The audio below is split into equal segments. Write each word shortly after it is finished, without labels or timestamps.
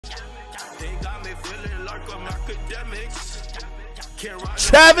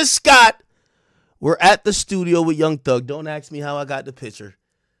Travis Scott, we're at the studio with Young Thug. Don't ask me how I got the picture.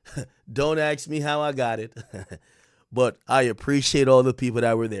 Don't ask me how I got it. But I appreciate all the people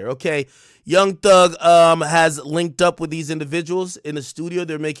that were there. Okay, Young Thug has linked up with these individuals in the studio.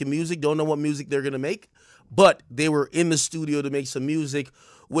 They're making music. Don't know what music they're going to make, but they were in the studio to make some music,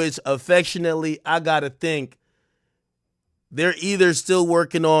 which affectionately, I got to think, they're either still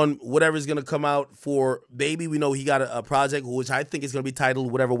working on whatever's going to come out for Baby. We know he got a project, which I think is going to be titled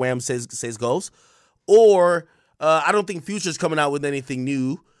whatever Wham says goes. Or I don't think Future's coming out with anything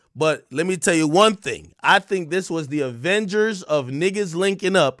new. But let me tell you one thing. I think this was the Avengers of niggas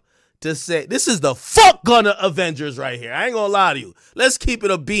linking up to say, this is the fuck Gunna Avengers right here. I ain't gonna lie to you. Let's keep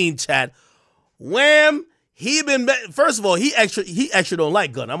it a bean, chat. Wham, first of all, he actually don't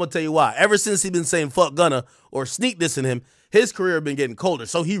like Gunna. I'm gonna tell you why. Ever since he been saying fuck Gunna or sneak dissing him, his career been getting colder,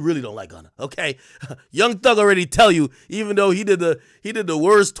 so he really don't like Gunna. Okay, Young Thug already tell you, even though he did the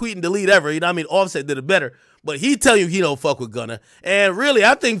worst tweet and delete ever. You know what I mean? Offset did it better, but he tell you he don't fuck with Gunna. And really,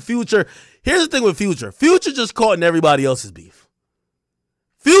 I think Future. Here's the thing with Future. Future just caught in everybody else's beef.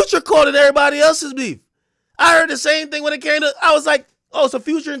 Future caught in everybody else's beef. I heard the same thing when it came to. I was like, oh, so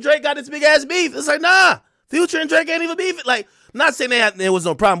Future and Drake got this big ass beef. It's like, nah, Future and Drake ain't even beef. Like, I'm not saying there was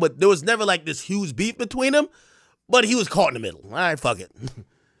no problem, but there was never like this huge beef between them. But he was caught in the middle. All right, fuck it.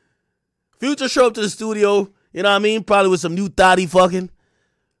 Future showed up to the studio, you know what I mean? Probably with some new thotty fucking.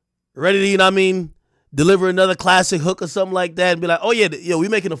 Ready to, you know what I mean, deliver another classic hook or something like that and be like, oh yeah, yo, we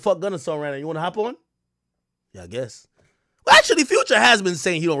making a fuck Gunna song right now. You want to hop on? Yeah, I guess. Well, actually, Future has been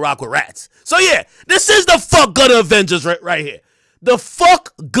saying he don't rock with rats. So yeah, this is the fuck Gunna Avengers right here. The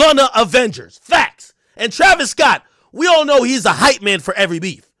fuck Gunna Avengers. Facts. And Travis Scott, we all know he's a hype man for every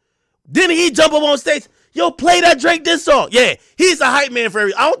beef. Didn't he jump up on stage? Yo, play that Drake diss song. Yeah, he's a hype man for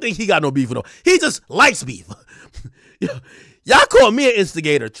every. I don't think he got no beef with him. He just likes beef. Y'all call me an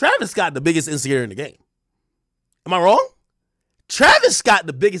instigator. Travis Scott the biggest instigator in the game. Am I wrong? Travis Scott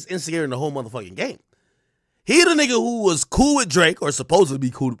the biggest instigator in the whole motherfucking game. He the nigga who was cool with Drake, or supposed to be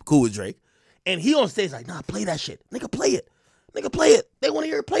cool with Drake, and he on stage like, nah, play that shit. Nigga, play it. Nigga, play it. They want to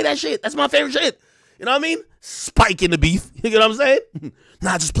hear it. Play that shit. That's my favorite shit. You know what I mean? Spike in the beef. You know what I'm saying?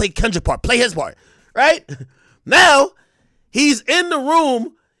 Nah, just play Kendrick part. Play his part. Right? Now, he's in the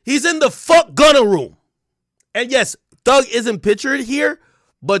room. He's in the fuck Gunna room. And yes, Thug isn't pictured here,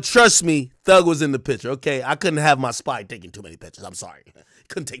 but trust me, Thug was in the picture. Okay, I couldn't have my spy taking too many pictures. I'm sorry.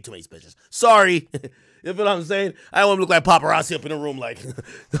 Couldn't take too many pictures. Sorry. You feel what I'm saying? I don't want to look like paparazzi up in the room like,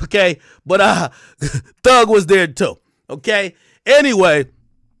 okay? But Thug was there too. Okay? Anyway,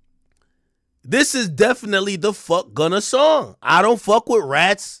 this is definitely the fuck Gunna song. I don't fuck with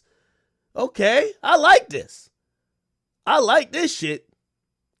rats. Okay, I like this. I like this shit.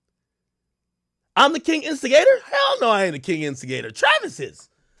 I'm the king instigator? Hell no, I ain't the king instigator. Travis is.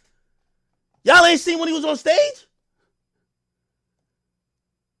 Y'all ain't seen when he was on stage?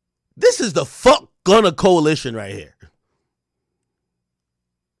 This is the fuck Gunna coalition right here.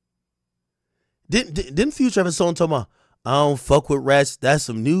 Didn't Future have a song talking about, I don't fuck with rats, that's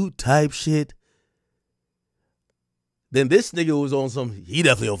some new type shit? Then this nigga was on some, he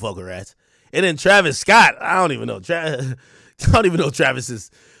definitely don't fuck with rats. And then Travis Scott, I don't even know. I don't even know Travis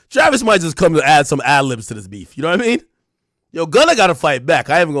is. Travis might just come to add some ad-libs to this beef. You know what I mean? Yo, Gunna got to fight back.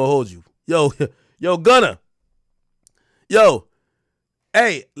 I ain't even going to hold you. Yo, Gunna. Yo,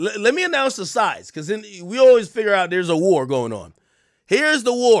 hey, let me announce the sides, because then we always figure out there's a war going on. Here's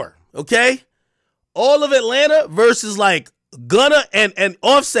the war, okay? All of Atlanta versus like Gunna and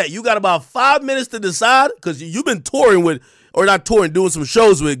Offset. You got about 5 minutes to decide, because you've been touring with, or not touring, doing some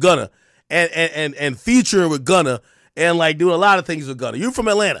shows with Gunna. And featuring with Gunna and like doing a lot of things with Gunna. You from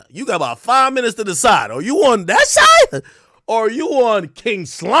Atlanta. You got about 5 minutes to decide. Are you on that side or are you on King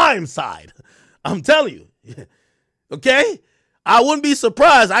Slime side? I'm telling you. Okay? I wouldn't be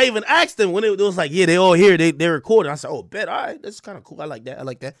surprised. I even asked them when it was like, yeah, they all here. They recording. I said, oh, bet. All right. That's kind of cool. I like that.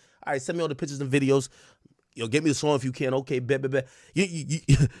 All right. Send me all the pictures and videos. Yo, get me the song if you can. Okay, bet.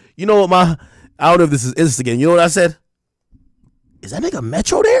 You know what I don't know if this is instigating. You know what I said? Is that nigga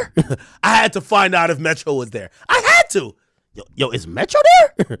Metro there? I had to find out if Metro was there. I had to. Yo, is Metro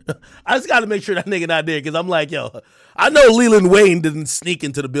there? I just got to make sure that nigga not there, because I'm like, yo, I know Leland Wayne didn't sneak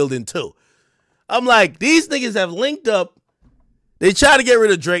into the building too. I'm like, these niggas have linked up. They tried to get rid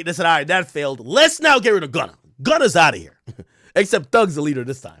of Drake. They said, all right, that failed. Let's now get rid of Gunna. Gunna's out of here. Except Thug's the leader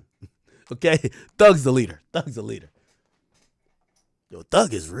this time. Okay? Thug's the leader. Yo,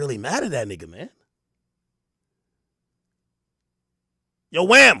 Thug is really mad at that nigga, man. Yo,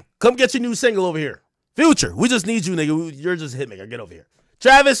 Wham, come get your new single over here. Future, we just need you, nigga. You're just a hitmaker. Get over here.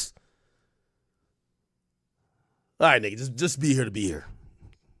 Travis, All right, nigga, just be here to be here.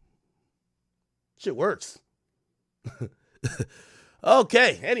 Shit works.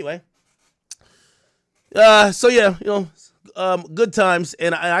 Okay, anyway. So yeah, good times,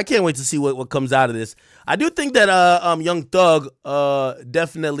 and I can't wait to see what comes out of this. I do think that Young Thug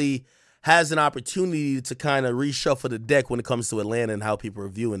definitely has an opportunity to kind of reshuffle the deck when it comes to Atlanta and how people are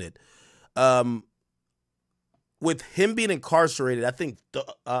viewing it. With him being incarcerated, I think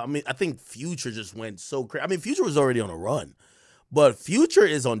Future just went so crazy. I mean, Future was already on a run, but Future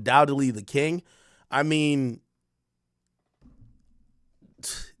is undoubtedly the king. I mean,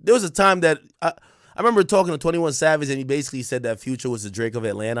 there was a time that I remember talking to 21 Savage, and he basically said that Future was the Drake of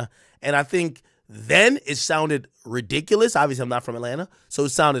Atlanta. And I think then it sounded ridiculous. Obviously, I'm not from Atlanta, so it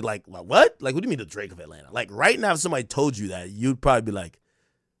sounded like what? Like, what do you mean the Drake of Atlanta? Like, right now, if somebody told you that, you'd probably be like,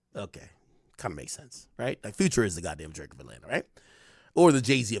 okay, kind of makes sense, right? Like, Future is the goddamn Drake of Atlanta, right? Or the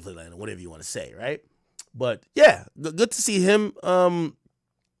Jay-Z of Atlanta, whatever you want to say, right? But, yeah, good to see him,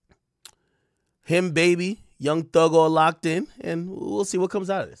 Baby, Young Thug all locked in, and we'll see what comes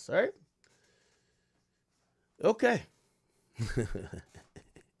out of this, all right? Okay.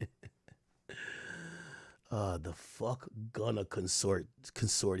 The fuck Gunna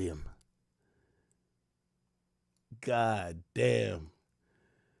consortium. God damn.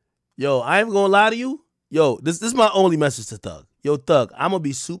 Yo, I ain't gonna lie to you. Yo, this is my only message to Thug. Yo, Thug, I'm gonna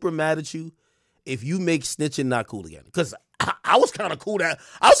be super mad at you if you make snitching not cool again. Because I was kind of cool I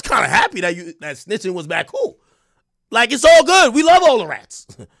was kind of happy that snitching was back cool. Like, it's all good. We love all the rats.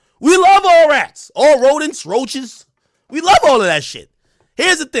 We love all rats. All rodents, roaches. We love all of that shit.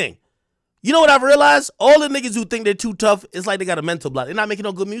 Here's the thing. You know what I've realized? All the niggas who think they're too tough, it's like they got a mental block. They're not making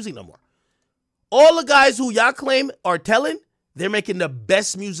no good music no more. All the guys who y'all claim are telling, they're making the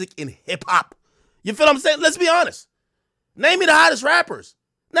best music in hip-hop. You feel what I'm saying? Let's be honest. Name me the hottest rappers.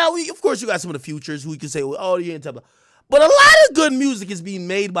 Now, of course, you got some of the futures who you can say, well, oh, you ain't telling. But a lot of good music is being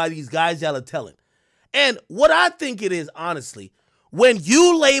made by these guys y'all are telling. And what I think it is, honestly, when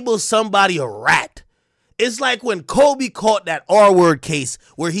you label somebody a rat, it's like when Kobe caught that R-word case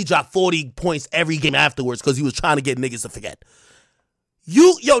where he dropped 40 points every game afterwards because he was trying to get niggas to forget.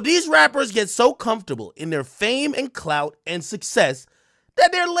 These rappers get so comfortable in their fame and clout and success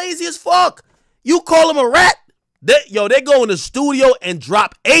that they're lazy as fuck. You call them a rat, they go in the studio and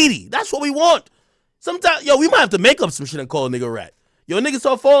drop 80. That's what we want. Sometimes, we might have to make up some shit and call a nigga a rat. Niggas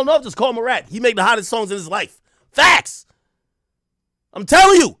start falling off, just call him a rat. He make the hottest songs in his life. Facts. I'm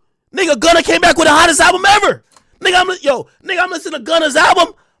telling you. Nigga, Gunna came back with the hottest album ever. Nigga, I'm listening to Gunna's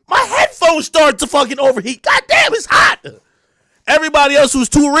album. My headphones start to fucking overheat. God damn, it's hot. Everybody else who's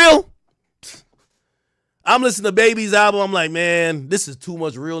too real, I'm listening to Baby's album. I'm like, man, this is too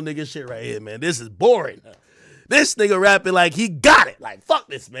much real nigga shit right here, man. This is boring. This nigga rapping like he got it. Like, fuck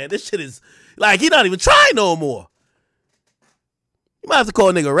this, man. This shit is, like, he not even trying no more. You might have to call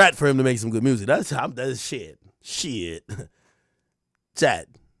a nigga a rat for him to make some good music. That's shit. Shit. Chat.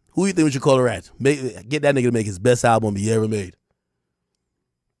 Who you think we should call a rat? Get that nigga to make his best album he ever made.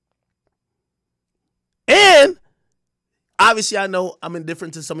 And obviously, I know I'm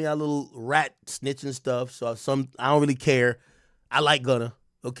indifferent to some of y'all little rat snitching stuff. So I don't really care. I like Gunna,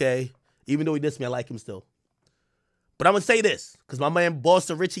 okay? Even though he dissed me, I like him still. But I'm gonna say this, because my man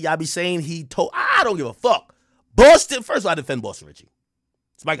Boston Richie, y'all be saying I don't give a fuck. First of all, I defend Boston Richie.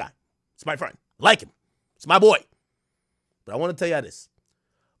 It's my guy. It's my friend. I like him. It's my boy. But I want to tell y'all this.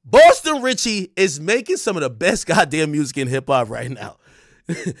 Boston Richie is making some of the best goddamn music in hip-hop right now.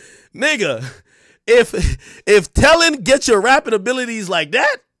 Nigga, if telling get your rapping abilities like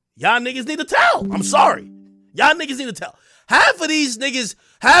that, y'all niggas need to tell. I'm sorry. Y'all niggas need to tell. Half of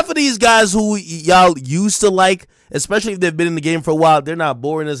these guys who y'all used to like, especially if they've been in the game for a while, they're not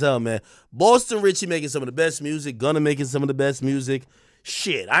boring as hell, man. Boston Richie making some of the best music. Gunna making some of the best music.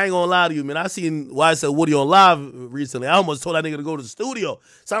 Shit, I ain't gonna lie to you, man. I seen why I said Woody on live recently. I almost told that nigga to go to the studio.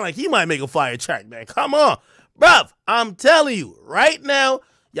 Sound like he might make a fire track, man. Come on. Bruv, I'm telling you, right now,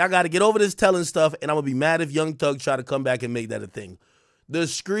 y'all got to get over this telling stuff, and I'm going to be mad if Young Thug try to come back and make that a thing. The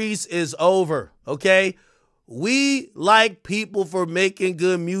streets is over, okay? We like people for making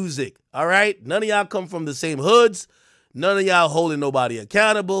good music, all right? None of y'all come from the same hoods. None of y'all holding nobody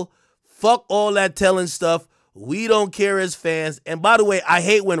accountable. Fuck all that telling stuff. We don't care as fans. And by the way, I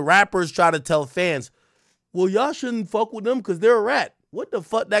hate when rappers try to tell fans, well, y'all shouldn't fuck with them because they're a rat. What the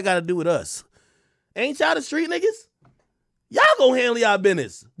fuck that got to do with us? Ain't y'all the street niggas? Y'all gonna handle y'all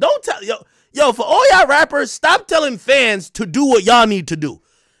business. Don't tell, yo, for all y'all rappers, stop telling fans to do what y'all need to do.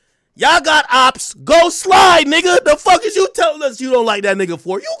 Y'all got ops, go slide, nigga. The fuck is you telling us you don't like that nigga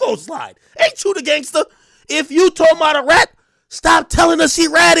for? You go slide. Ain't you the gangster? If you told him about a rat, stop telling us he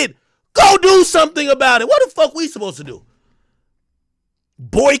ratted. Go do something about it. What the fuck we supposed to do?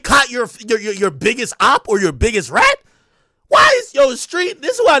 Boycott your biggest op or your biggest rat? Why is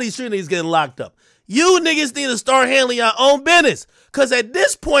this is why these street niggas getting locked up. You niggas need to start handling your own business. Cause at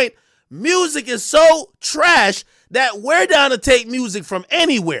this point, music is so trash that we're down to take music from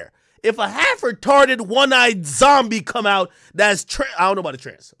anywhere. If a half-retarded, one-eyed zombie come out, that's I don't know about the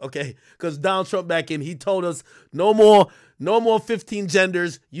trans, okay? Because Donald Trump back in, he told us no more 15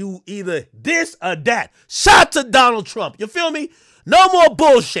 genders. You either this or that. Shout to Donald Trump. You feel me? No more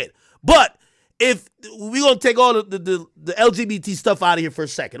bullshit. But if we're gonna take all the LGBT stuff out of here for a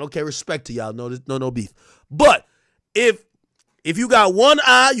second, okay? Respect to y'all. No beef. But if you got one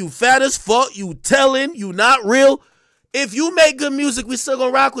eye, you fat as fuck, you telling, you not real. If you make good music, we still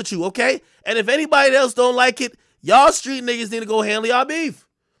gonna rock with you, okay? And if anybody else don't like it, y'all street niggas need to go handle y'all beef.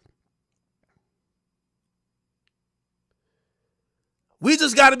 We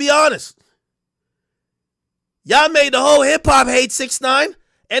just gotta be honest. Y'all made the whole hip-hop hate 6ix9ine,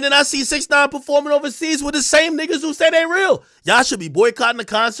 and then I see 6ix9ine performing overseas with the same niggas who say they real. Y'all should be boycotting the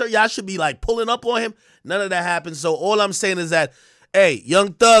concert. Y'all should be like pulling up on him. None of that happened. So all I'm saying is that, hey,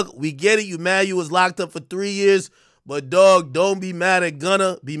 Young Thug, we get it. You mad you was locked up for 3 years. But dog, don't be mad at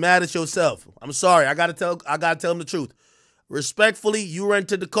Gunna. Be mad at yourself. I'm sorry. I gotta tell him the truth. Respectfully, you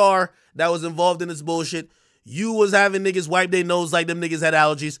rented the car that was involved in this bullshit. You was having niggas wipe their nose like them niggas had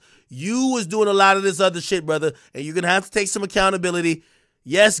allergies. You was doing a lot of this other shit, brother. And you're gonna have to take some accountability.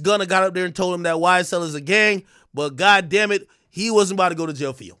 Yes, Gunna got up there and told him that YSL is a gang, but god damn it, he wasn't about to go to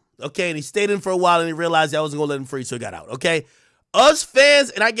jail for you. Okay, and he stayed in for a while and he realized I wasn't gonna let him free, so he got out. Okay. Us fans,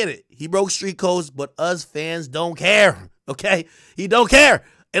 and I get it, he broke street codes, but us fans don't care, okay? He don't care.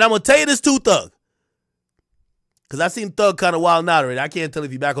 And I'm going to tell you this too, Thug. Because I seen Thug kind of wild out already. I can't tell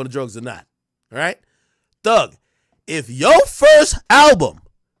if he back on the drugs or not, all right? Thug, if your first album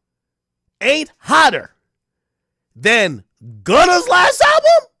ain't hotter than Gunna's last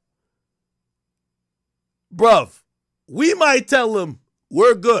album, bruv, we might tell him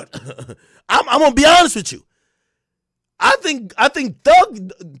we're good. I'm going to be honest with you. I think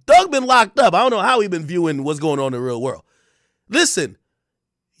Thug been locked up. I don't know how he been viewing what's going on in the real world. Listen,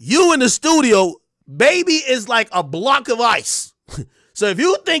 you in the studio, Baby is like a block of ice. So if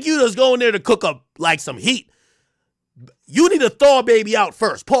you think you just go in there to cook up like some heat, you need to thaw Baby out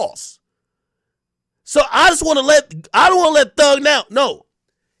first. Pause. So I don't want to let Thug now. No.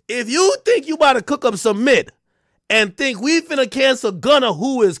 If you think you about to cook up some mid and think we finna cancel Gunna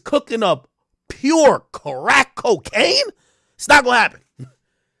who is cooking up pure crack cocaine, it's not gonna happen.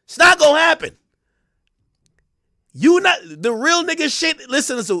 It's not gonna happen. You not the real nigga shit.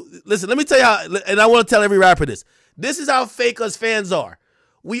 Listen, let me tell you how, and I want to tell every rapper this. This is how fake us fans are.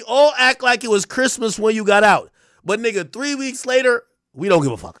 We all act like it was Christmas when you got out. But nigga, 3 weeks later, we don't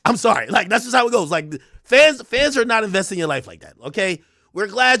give a fuck. I'm sorry. Like, that's just how it goes. Like, fans are not investing in your life like that, okay? We're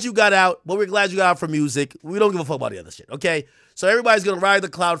glad you got out, but we're glad you got out for music. We don't give a fuck about the other shit, okay? So everybody's going to ride the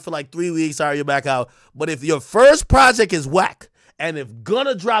cloud for like 3 weeks. All right, you're back out. But if your first project is whack, and if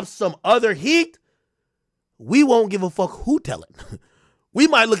Gunna drops some other heat, we won't give a fuck who tell it. We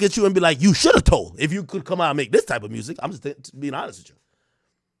might look at you and be like, you should have told if you could come out and make this type of music. I'm just being honest with you.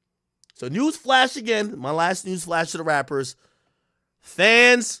 So news flash again, my last news flash to the rappers.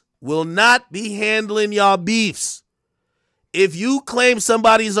 Fans will not be handling y'all beefs. If you claim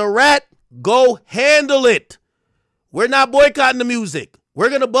somebody's a rat, go handle it. We're not boycotting the music. We're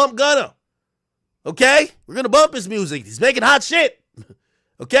going to bump Gunna. Okay? We're going to bump his music. He's making hot shit.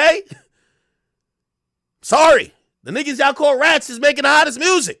 Okay? Sorry. The niggas y'all call rats is making the hottest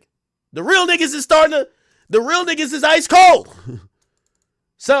music. The real niggas is ice cold.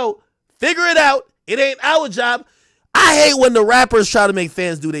 So, figure it out. It ain't our job. I hate when the rappers try to make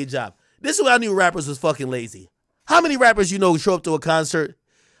fans do their job. This is when I knew rappers was fucking lazy. How many rappers you know show up to a concert?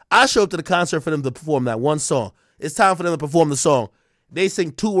 I show up to the concert for them to perform that one song. It's time for them to perform the song. They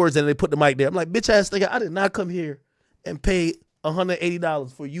sing 2 words and they put the mic there. I'm like, bitch ass nigga, I did not come here and pay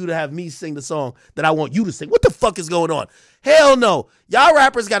 $180 for you to have me sing the song that I want you to sing. What the fuck is going on? Hell no. Y'all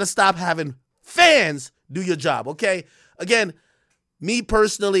rappers got to stop having fans do your job, okay? Again, me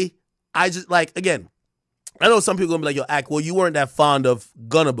personally, I just like, again, I know some people are going to be like, yo, Ack, well, you weren't that fond of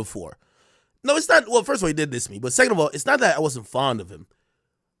Gunna before. No, it's not. Well, first of all, he did diss me. But second of all, it's not that I wasn't fond of him.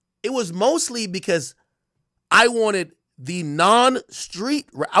 It was mostly because I wanted the non-street.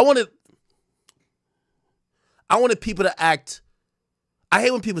 I wanted people to act. I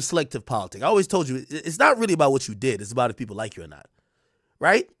hate when people selective politics. I always told you, it's not really about what you did. It's about if people like you or not.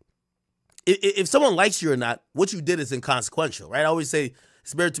 Right? If someone likes you or not, what you did is inconsequential. Right? I always say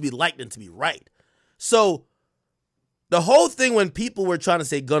it's better to be liked than to be right. So the whole thing when people were trying to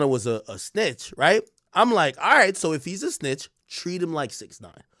say Gunna was a snitch, right? I'm like, all right, so if he's a snitch, treat him like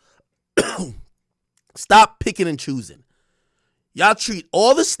 6ix9ine. Stop picking and choosing. Y'all treat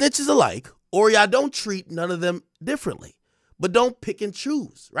all the snitches alike, or y'all don't treat none of them differently. But don't pick and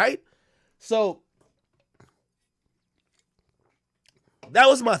choose, right? So that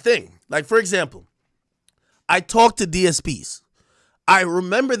was my thing. Like, for example, I talked to DSPs. I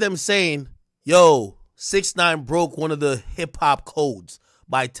remember them saying, yo, 6ix9ine broke one of the hip-hop codes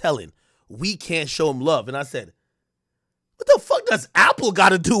by telling, we can't show him love. And I said, what the fuck does Apple got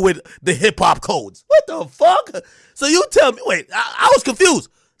to do with the hip-hop codes? What the fuck? So you tell me, wait, I was confused.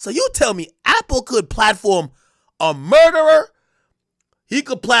 So you tell me Apple could platform a murderer, he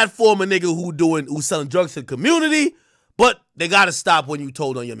could platform a nigga who's selling drugs to the community, but they got to stop when you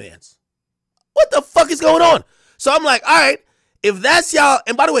told on your mans. What the fuck is going on? So I'm like, all right, if that's y'all,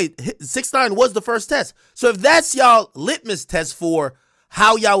 and by the way, 6ix9ine was the first test. So if that's y'all litmus test for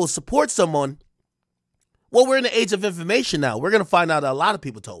how y'all will support someone, well, we're in the age of information now. We're going to find out that a lot of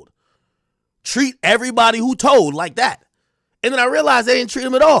people told. Treat everybody who told like that. And then I realized they didn't treat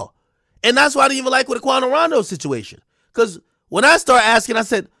him at all. And that's why I didn't even like with the Quando Rondo situation. Because when I started asking, I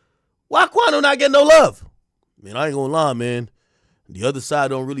said, why Quando not getting no love? Man, I ain't going to lie, man. The other side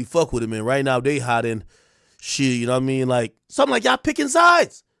don't really fuck with him, and right now they hiding shit, you know what I mean? Like, something like y'all picking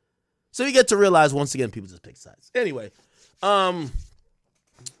sides. So you get to realize, once again, people just pick sides. Anyway, I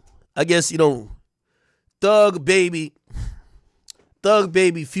guess, Thug Baby,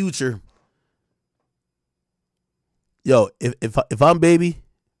 Future. Yo, if I'm Baby,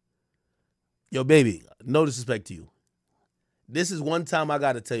 yo, Baby, no disrespect to you. This is one time I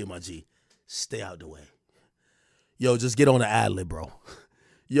got to tell you, my G, stay out the way. Yo, just get on the ad-lib, bro.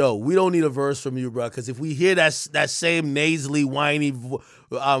 Yo, we don't need a verse from you, bro, because if we hear that same nasally, whiny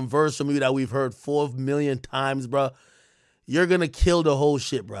verse from you that we've heard 4 million times, bro, you're going to kill the whole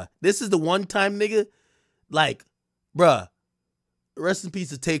shit, bro. This is the one time, nigga, like, bro, rest in peace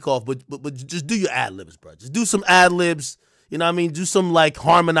to Takeoff, but just do your ad-libs, bro. Just do some ad-libs, you know what I mean? Do some, like,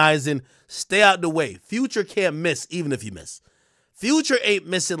 harmonizing. Stay out the way. Future can't miss, even if you miss. Future ain't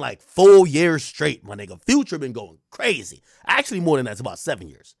missing like 4 years straight, my nigga. Future been going crazy. Actually, more than that. It's about 7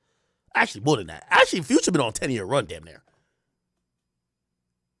 years. Actually, more than that. Actually, Future been on a 10-year run damn near.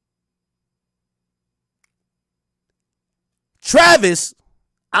 Travis,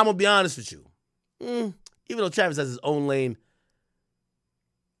 I'm going to be honest with you. Even though Travis has his own lane,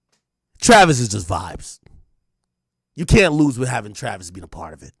 Travis is just vibes. You can't lose with having Travis being a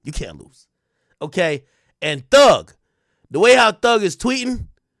part of it. You can't lose. Okay? And Thug. The way how Thug is tweeting,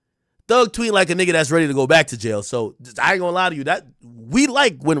 Thug tweeting like a nigga that's ready to go back to jail. So I ain't gonna lie to you, that we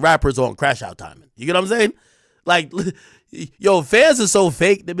like when rappers on crash out timing. You get what I'm saying? Like, yo, fans are so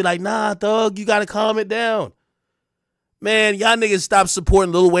fake. They be like, nah, Thug, you gotta calm it down. Man, y'all niggas stopped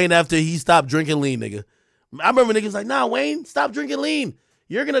supporting Lil Wayne after he stopped drinking lean, nigga. I remember niggas like, nah, Wayne, stop drinking lean.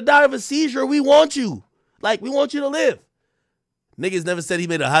 You're gonna die of a seizure. We want you. Like, we want you to live. Niggas never said he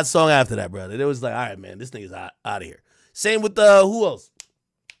made a hot song after that, brother. It was like, all right, man, this nigga's out of here. Same with who else?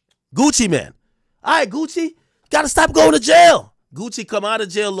 Gucci Man. All right, Gucci, gotta stop going to jail. Gucci come out of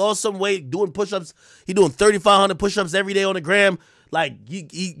jail, lost some weight, doing push-ups. He doing 3,500 push-ups every day on the gram. Like,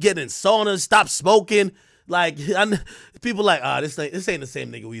 he getting in saunas, stop smoking. Like, people like, this ain't the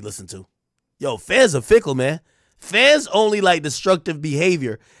same nigga we listen to. Yo, fans are fickle, man. Fans only like destructive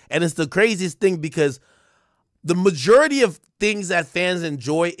behavior. And it's the craziest thing because the majority of things that fans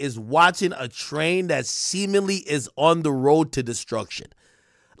enjoy is watching a train that seemingly is on the road to destruction.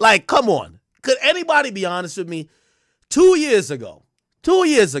 Like, come on. Could anybody be honest with me? 2 years ago,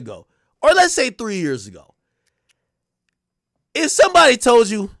 or let's say 3 years ago, if somebody told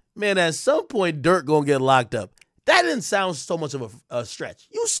you, man, at some point Dirk gonna get locked up, that didn't sound so much of a stretch.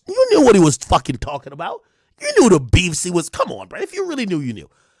 You knew what he was fucking talking about. You knew the beefs he was. Come on, bro. If you really knew, you knew.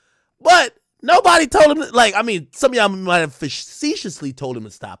 But nobody told him, like, I mean, some of y'all might have facetiously told him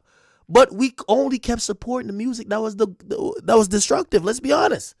to stop. But we only kept supporting the music that was destructive. Let's be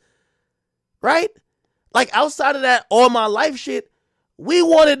honest. Right? Like, outside of that all my life shit, we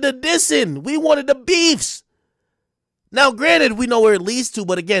wanted the dissing. We wanted the beefs. Now, granted, we know where it leads to,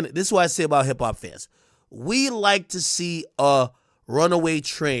 but again, this is what I say about hip-hop fans. We like to see a runaway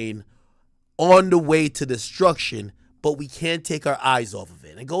train on the way to destruction, but we can't take our eyes off of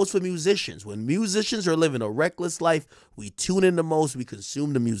it. It goes for musicians. When musicians are living a reckless life, we tune in the most, we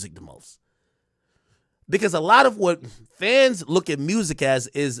consume the music the most. Because a lot of what fans look at music as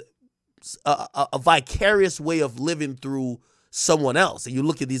is a vicarious way of living through someone else. And you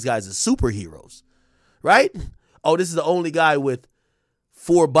look at these guys as superheroes, right? Oh, this is the only guy with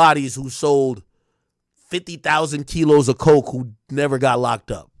 4 bodies who sold 50,000 kilos of coke who never got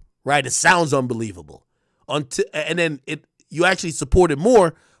locked up, right? It sounds unbelievable. And then you actually support it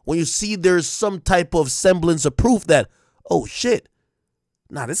more when you see there's some type of semblance of proof that, oh shit,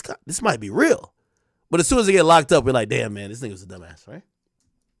 nah, this might be real. But as soon as they get locked up, we're like, damn, man, this nigga's a dumbass, right?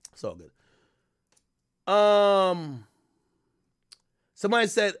 It's all good. Somebody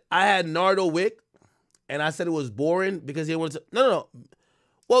said I had Nardo Wick, and I said it was boring because he wanted to. No.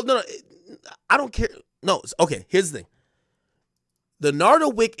 Well, no, I don't care. No, okay, here's the thing. The Nardo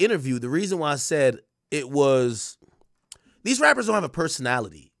Wick interview, the reason why I said it was, these rappers don't have a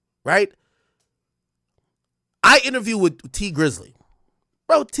personality, right? I interviewed with T Grizzly.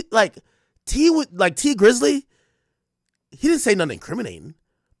 Bro, T Grizzly, he didn't say nothing incriminating,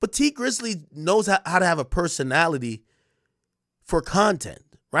 but T Grizzly knows how to have a personality for content,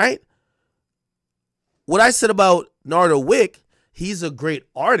 right? What I said about Nardo Wick, he's a great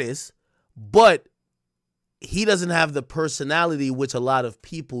artist, but he doesn't have the personality which a lot of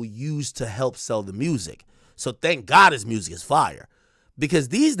people use to help sell the music. So thank God his music is fire. Because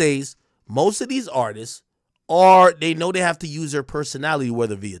these days, most of these artists they know they have to use their personality,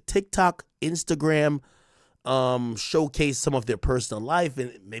 whether via TikTok, Instagram, showcase some of their personal life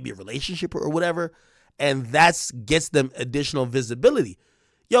and maybe a relationship or whatever. And that gets them additional visibility.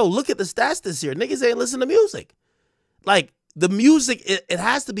 Yo, look at the stats this year. Niggas ain't listen to music. Like, the music, it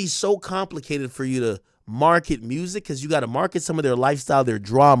has to be so complicated for you to market music, because you got to market some of their lifestyle, their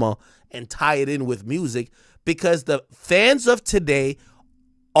drama, and tie it in with music, because the fans of today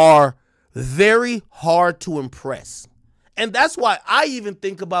are very hard to impress. And that's why I even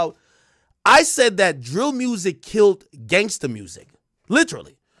think about, I said that drill music killed gangsta music.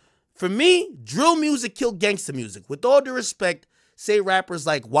 Literally. For me, drill music killed gangsta music. With all due respect, say rappers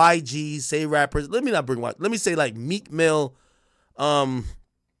like YG, say rappers, let me say like Meek Mill,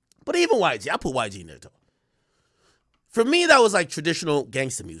 but even YG, I put YG in there too. For me, that was like traditional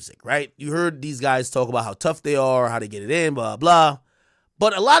gangsta music, right? You heard these guys talk about how tough they are, how they get it in, blah, blah.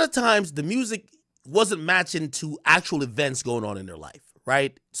 But a lot of times the music wasn't matching to actual events going on in their life,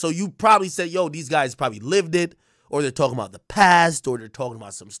 right? So you probably said, yo, these guys probably lived it, or they're talking about the past, or they're talking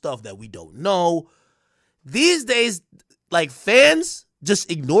about some stuff that we don't know. These days, like, fans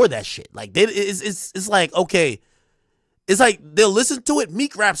just ignore that shit. Like, it's like, okay, it's like they'll listen to it.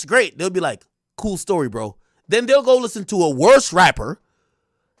 Meek raps great. They'll be like, cool story, bro. Then they'll go listen to a worse rapper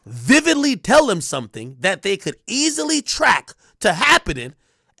vividly tell them something that they could easily track to happening,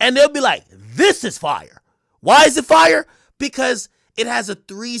 and they'll be like, this is fire. Why is it fire? Because it has a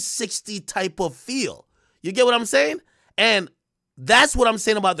 360 type of feel. You get what I'm saying? And that's what I'm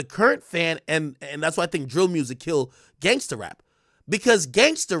saying about the current fan, and that's why I think drill music killed gangster rap. Because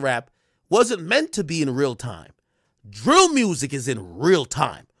gangster rap wasn't meant to be in real time. Drill music is in real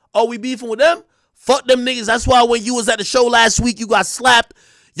time. Oh, we beefing with them? Fuck them niggas. That's why when you was at the show last week, you got slapped.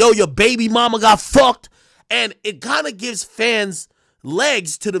 Yo, your baby mama got fucked. And it kind of gives fans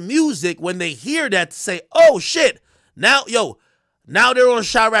legs to the music when they hear that, to say, oh shit, now they're on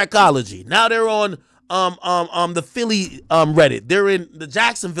Chiracology. Now they're on the Philly Reddit. They're in the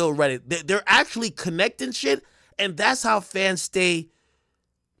Jacksonville Reddit. They're actually connecting shit, and that's how fans stay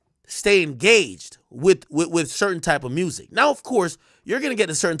engaged with certain type of music. Now, of course, you're gonna get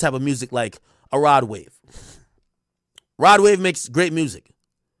a certain type of music like a Rod Wave. Rod Wave makes great music.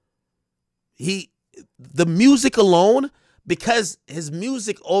 The music alone, because his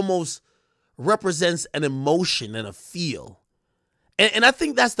music almost represents an emotion and a feel. And I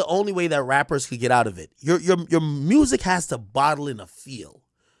think that's the only way that rappers could get out of it. Your music has to bottle in a feel.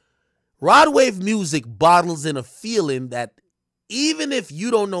 Rod Wave music bottles in a feeling that even if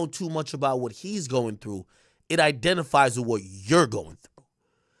you don't know too much about what he's going through, it identifies with what you're going through.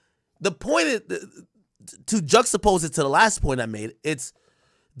 The point is, to juxtapose it to the last point I made, it's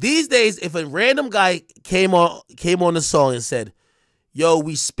these days, if a random guy came on the song and said, yo,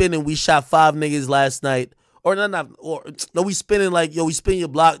 we spinning, we shot 5 niggas last night, or we spinning like, yo, we spin your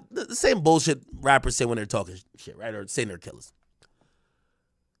block, the same bullshit rappers say when they're talking shit, right? Or saying they're killers.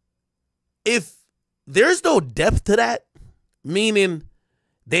 If there's no depth to that, meaning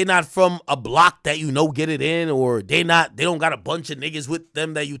they not from a block that you know get it in, or they don't got a bunch of niggas with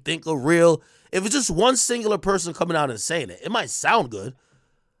them that you think are real. If it's just one singular person coming out and saying it, it might sound good,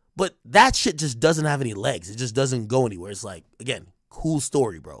 but that shit just doesn't have any legs. It just doesn't go anywhere. It's like, again, cool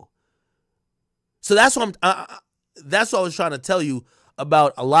story, bro. So that's what I was trying to tell you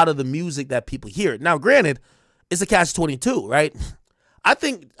about a lot of the music that people hear. Now, granted, it's a catch-22, right? I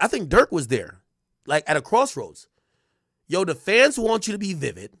think Dirk was there, like at a crossroads. Yo, the fans want you to be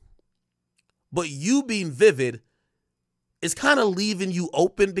vivid, but you being vivid is kind of leaving you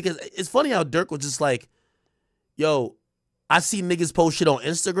open, because it's funny how Dirk was just like, yo, I see niggas post shit on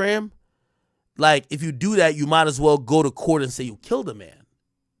Instagram. Like, if you do that, you might as well go to court and say you killed a man.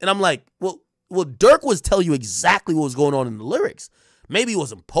 And I'm like, well, Dirk was telling you exactly what was going on in the lyrics. Maybe he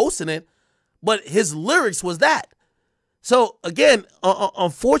wasn't posting it, but his lyrics was that. So, again,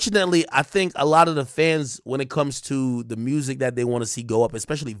 unfortunately, I think a lot of the fans, when it comes to the music that they want to see go up,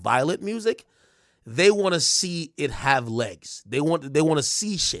 especially violent music, they want to see it have legs. They want to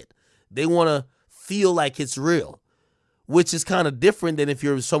see shit. They want to feel like it's real, which is kind of different than if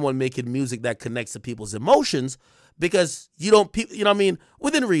you're someone making music that connects to people's emotions, because you know what I mean,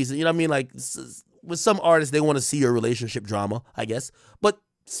 within reason, you know what I mean? Like, with some artists, they want to see your relationship drama, I guess. But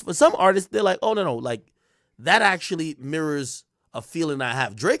for some artists, they're like, oh, no, like, that actually mirrors a feeling I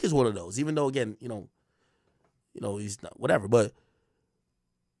have. Drake is one of those, even though, again, you know, he's not, whatever. But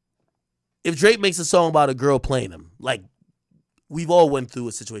if Drake makes a song about a girl playing him, like, we've all went through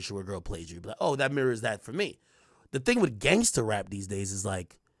a situation where a girl plays you. But like, oh, that mirrors that for me. The thing with gangster rap these days is,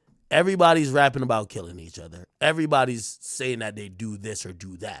 like, everybody's rapping about killing each other. Everybody's saying that they do this or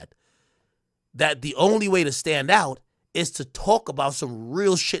do that. That the only way to stand out is to talk about some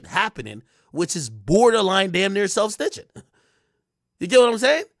real shit happening, which is borderline damn near self-stitching. You get what I'm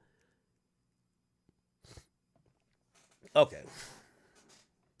saying? Okay.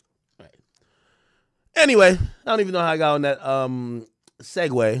 All right. Anyway, I don't even know how I got on that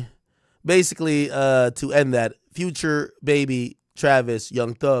segue. Basically, to end that, Future, Baby, Travis,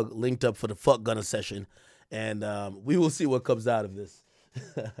 Young Thug linked up for the Fuck Gunna session, and we will see what comes out of this.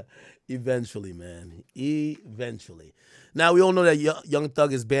 Eventually, man. Eventually. Now, we all know that Young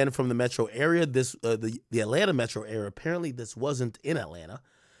Thug is banned from the metro area. This the Atlanta metro area. Apparently, this wasn't in Atlanta.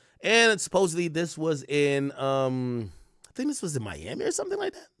 And supposedly, this was in, I think this was in Miami or something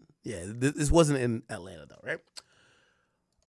like that. Yeah, this wasn't in Atlanta, though, right?